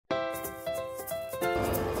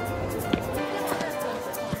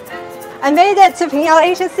I made it to Pingyao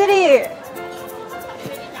ancient city!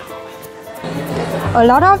 A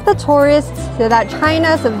lot of the tourists say that China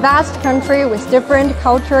is a vast country with different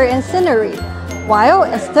culture and scenery, while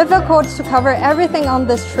it's difficult to cover everything on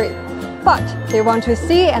this trip. But they want to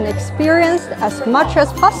see and experience as much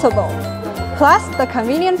as possible. Plus, the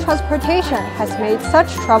convenient transportation has made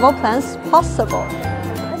such travel plans possible.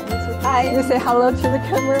 Hi, you say hello to the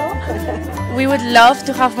camera. We would love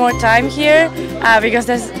to have more time here because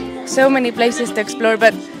there's so many places to explore,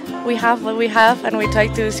 but we have what we have and we try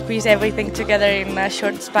to squeeze everything together in a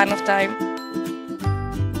short span of time.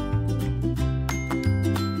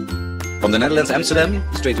 From the Netherlands, Amsterdam,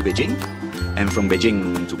 straight to Beijing, and from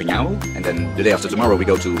Beijing to Pingyao, and then the day after tomorrow we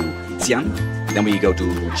go to Xi'an, then we go to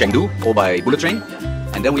Chengdu, all by bullet train,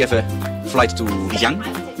 and then we have a flight to Lijiang.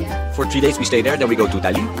 For 3 days we stay there, then we go to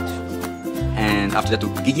Dali, and after that to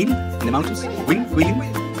Guilin in the mountains, Guilin,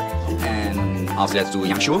 and after that to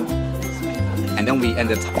Yangshuo, and then we end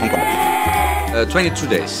at Hong Kong. 22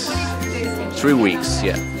 days, 3 weeks,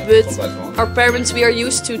 yeah. With our parents, we are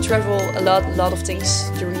used to travel a lot of things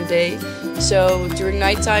during the day. So during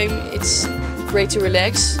nighttime, it's great to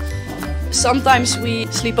relax. Sometimes we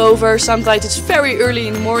sleep over, sometimes it's very early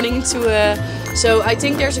in the morning. So I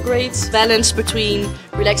think there's a great balance between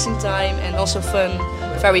relaxing time and also fun,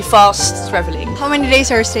 very fast traveling. How many days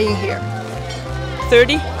are you staying here?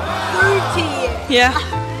 30. 30! Yeah.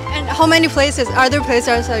 And how many places, other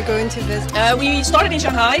places are you going to visit? We started in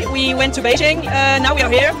Shanghai, we went to Beijing, now we are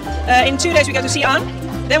here. In 2 days we go to Xi'an,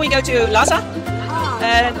 then we go to Lhasa,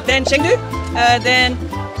 then Chengdu, then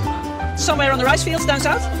somewhere on the rice fields down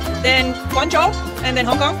south, then Guangzhou, and then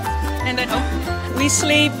Hong Kong, and then home. We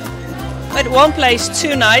sleep at one place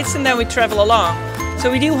 2 nights and then we travel along.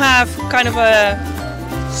 So we do have kind of a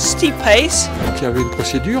steep pace. Donc il y avait une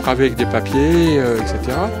procédure avec des papiers,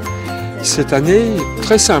 etc. Cette année,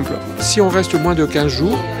 très simple. Si on reste moins de 15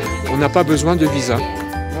 jours, on n'a pas besoin de visa.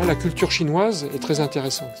 La culture chinoise est très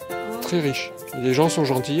intéressante, très riche. Les gens sont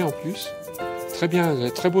gentils en plus. Très bien,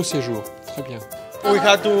 très beau séjour, très bien. We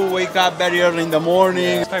had to wake up very early in the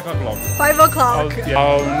morning. 5 o'clock. 5 o'clock.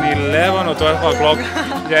 Around 11 or 12 o'clock.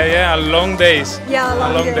 Yeah, long days. Yeah,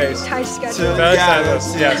 long days. Tight schedule. So,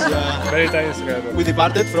 Yes. yeah. Very tight schedule. We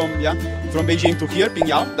departed from Beijing to here,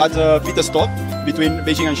 Pingyao. That's a pit stop between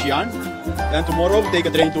Beijing and Xi'an. And tomorrow we take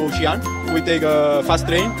a train to Xi'an. We take a fast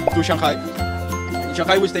train to Shanghai. In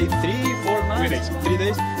Shanghai we stay 3-4 nights. 3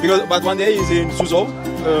 days. But 1 day is in Suzhou,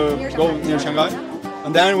 near Shanghai.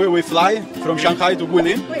 And then we fly from Shanghai to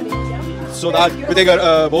Guilin, so that we take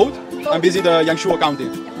a boat and visit the Yangshuo County.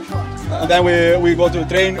 And then we go to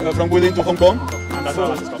train from Guilin to Hong Kong. And that's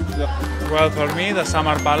our stop. Yeah. Well, for me, the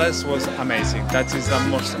Summer Palace was amazing. That is the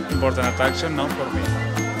most important attraction now for me.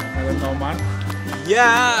 I don't know, Mark.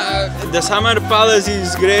 Yeah, the Summer Palace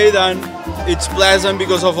is great and it's pleasant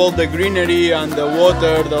because of all the greenery and the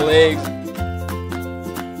water, the lakes.